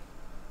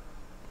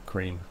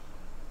 Crane.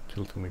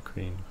 Tilting the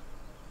crane.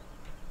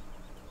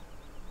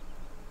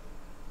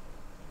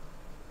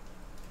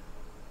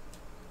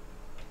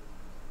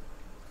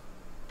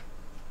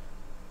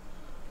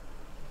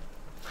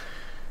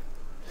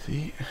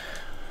 See,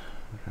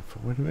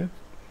 forward a bit.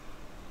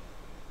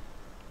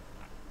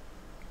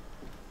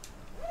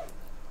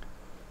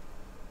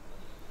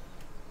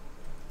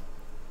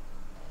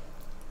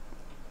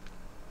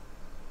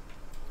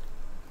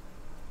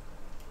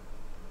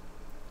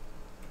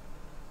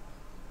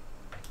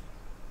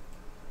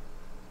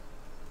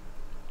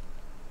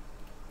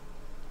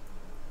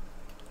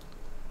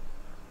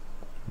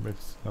 bit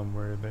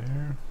somewhere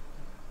there.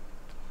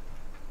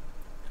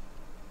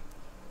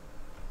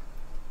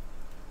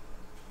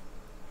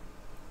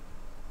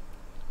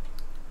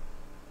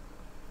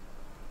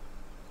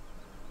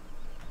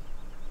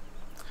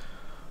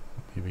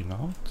 Maybe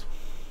not.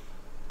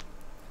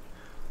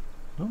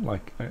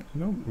 I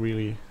don't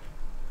really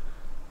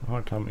have a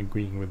hard time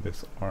agreeing with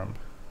this arm.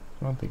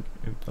 I don't think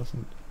it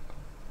doesn't.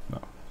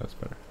 No, that's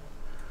better.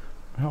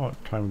 I have a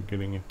hard time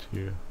getting it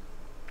to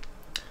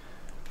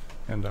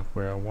end up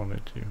where I want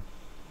it to.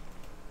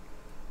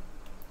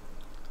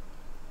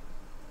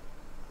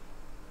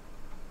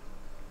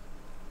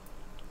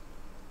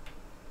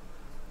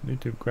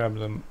 Need to grab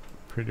them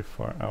pretty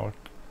far out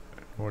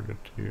in order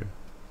to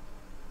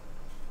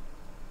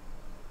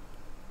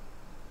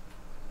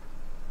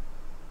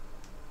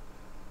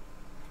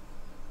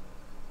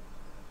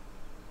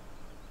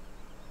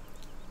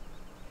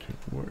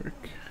work.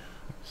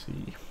 Let's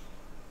see.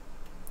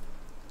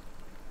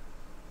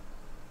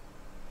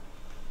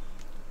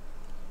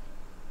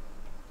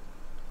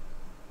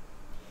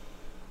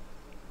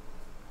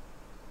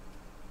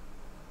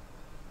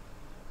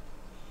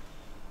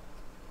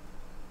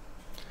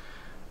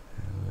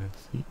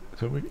 Let's see.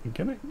 So we're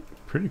getting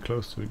pretty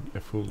close to a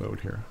full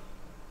load here.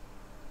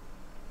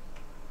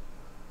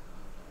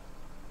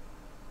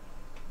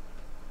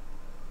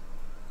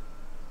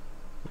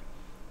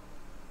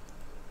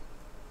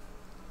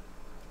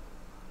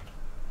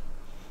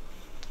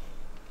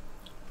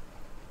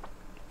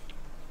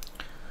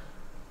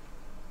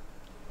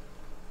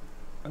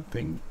 I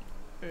think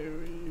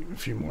a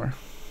few more,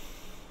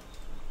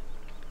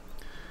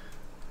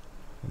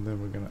 and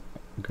then we're gonna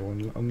go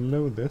and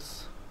unload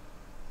this.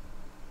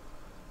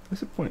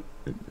 There's a point.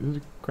 There's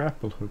a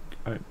grapple hook.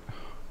 I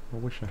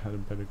wish I had a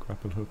better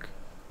grapple hook,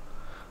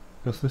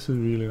 because this is a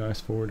really nice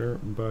forwarder,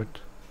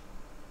 but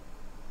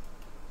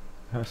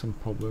it has some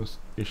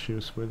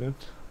issues with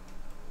it.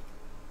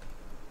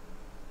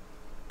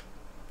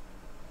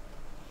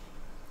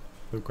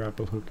 The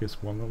grapple hook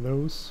is one of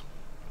those.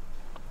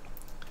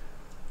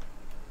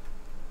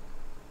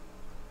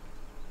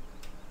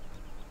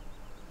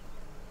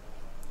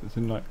 It's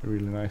a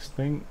really nice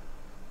thing,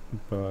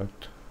 but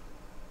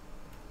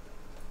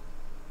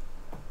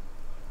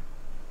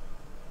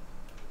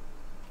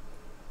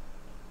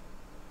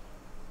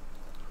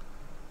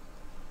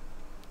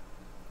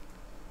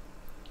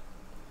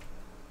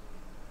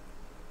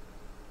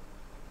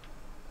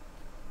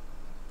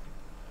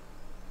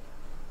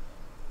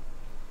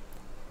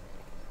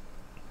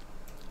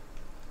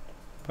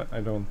I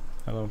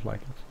don't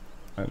like it.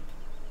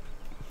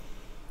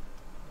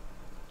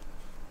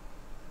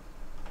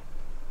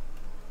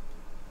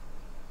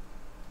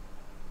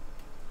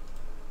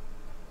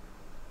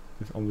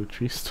 It's on the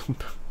tree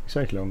stump.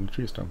 Exactly on the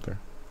tree stump there.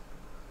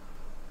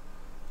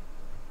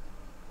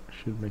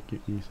 Should make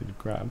it easy to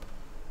grab.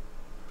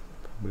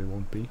 Probably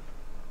won't be.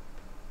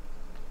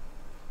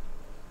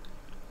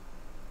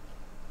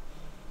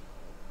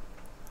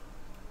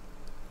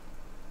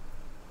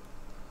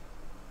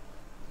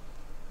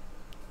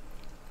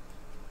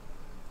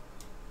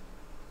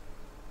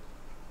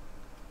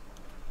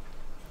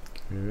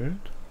 Good.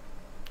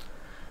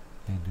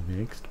 And the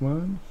next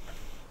one,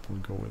 we'll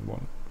go with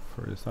one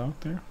furthest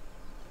out there.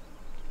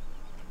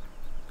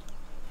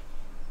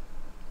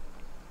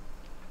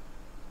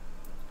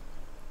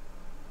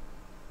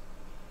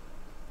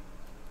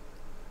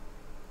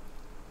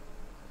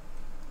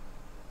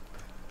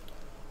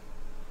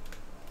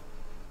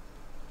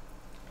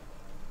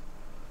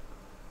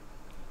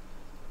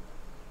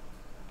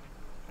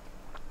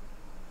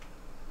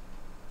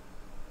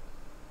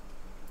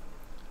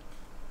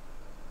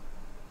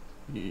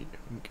 Yeah,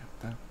 we got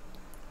that.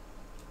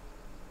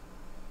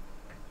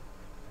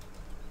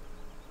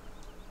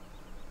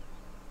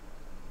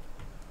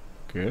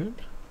 Good.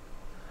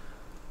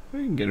 We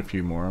can get a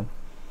few more.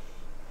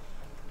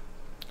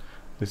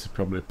 This is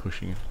probably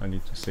pushing it. I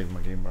need to save my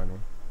game, by the way.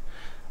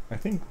 I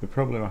think the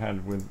problem I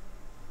had with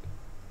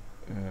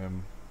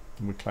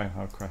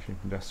Kleinhau crashing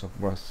the desktop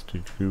was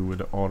to do with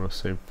the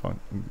autosave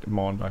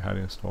mod I had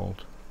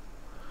installed,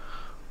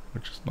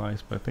 which is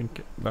nice, but I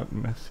think that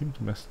seemed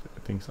to mess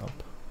things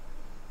up.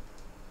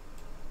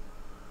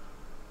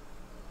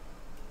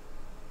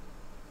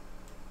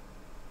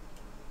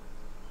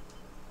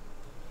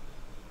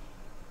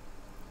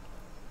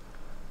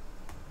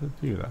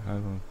 Do that. I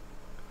don't.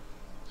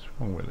 What's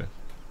wrong with it?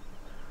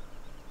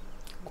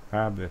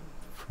 Grab the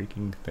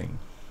freaking thing.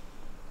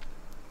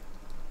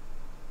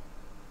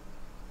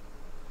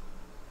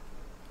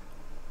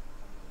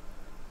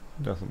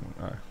 It doesn't.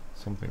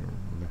 Something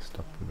messed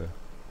up with it.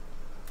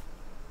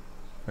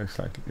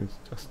 Exactly. It's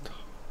just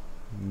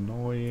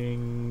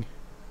annoying.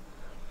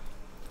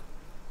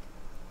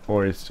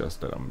 Or it's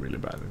just that I'm really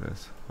bad at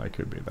this. I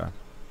could be that.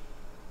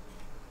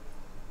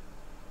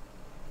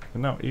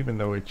 And now, even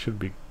though it should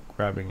be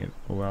grabbing it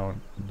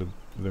around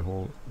the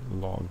whole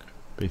log,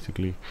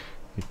 basically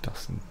it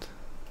doesn't.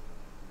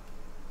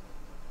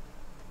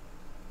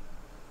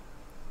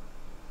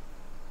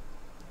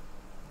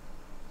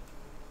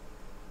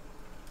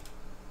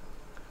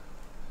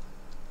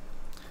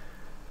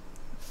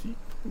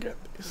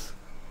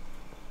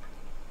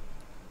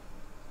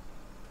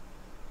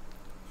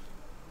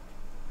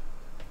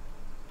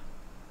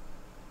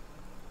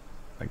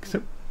 like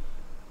so.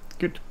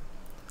 Good.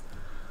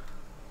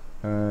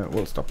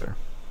 We'll stop there.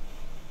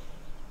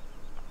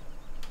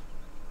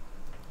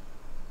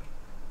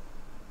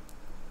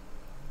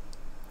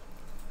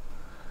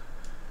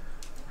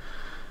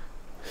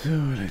 So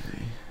let's see.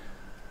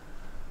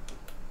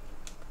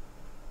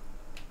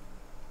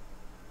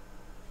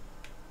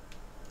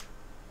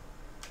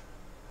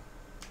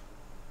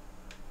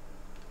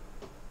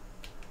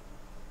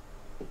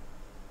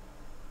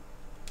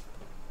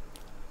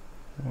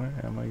 Where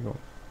am I going?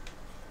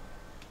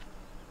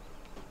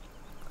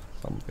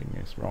 Something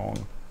is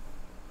wrong.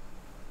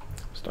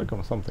 I'm stuck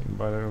on something,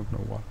 but I don't know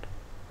what.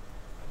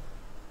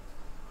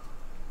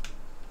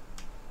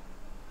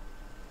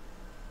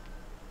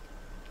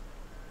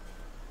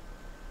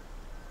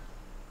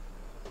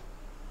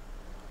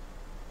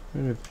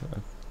 Maybe it's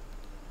that.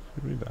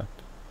 Should be that.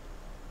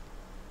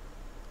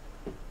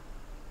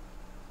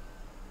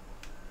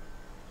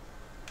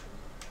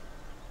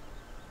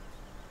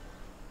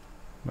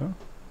 No?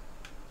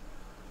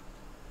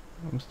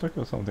 I'm stuck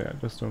on something, I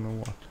just don't know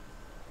what.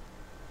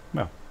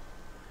 No.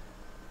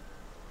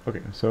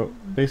 Okay, so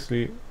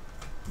basically,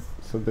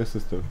 so this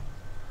is the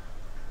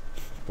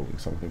pulling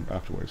something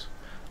afterwards,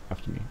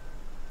 after me.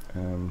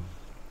 So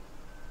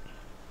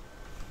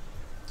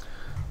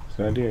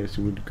the idea is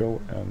you would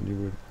go and you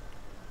would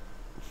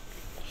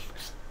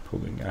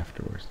pulling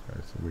afterwards.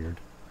 That's weird.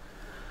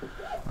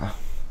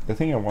 The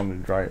thing I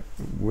want to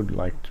would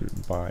like to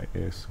buy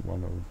is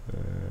one of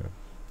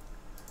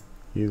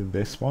either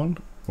this one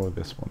or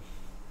this one.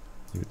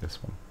 Maybe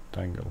this one,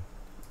 dangle.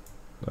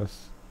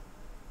 That's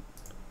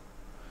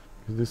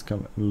because this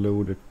can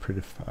load it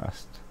pretty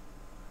fast.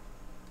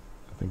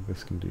 I think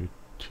this can do it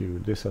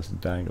too. This has a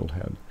dangle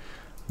head.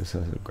 This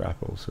has a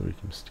grapple, so we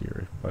can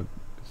steer it. But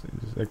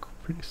it's like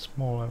pretty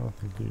small. I don't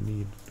think you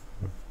need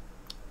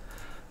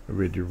a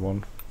rigid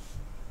one.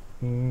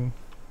 I'm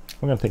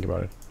gonna think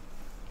about it.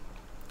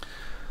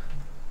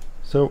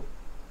 So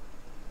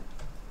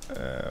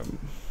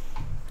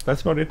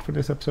that's about it for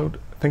this episode.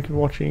 Thank you for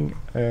watching.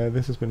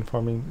 This has been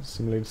Farming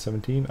Simulator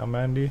 17. I'm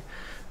Andy,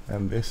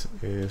 and this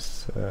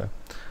is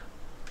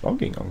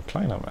logging on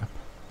Kleinhau Map,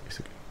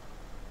 basically.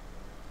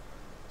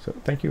 So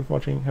thank you for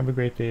watching. Have a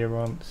great day,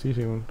 everyone. See you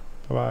soon.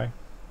 Bye bye.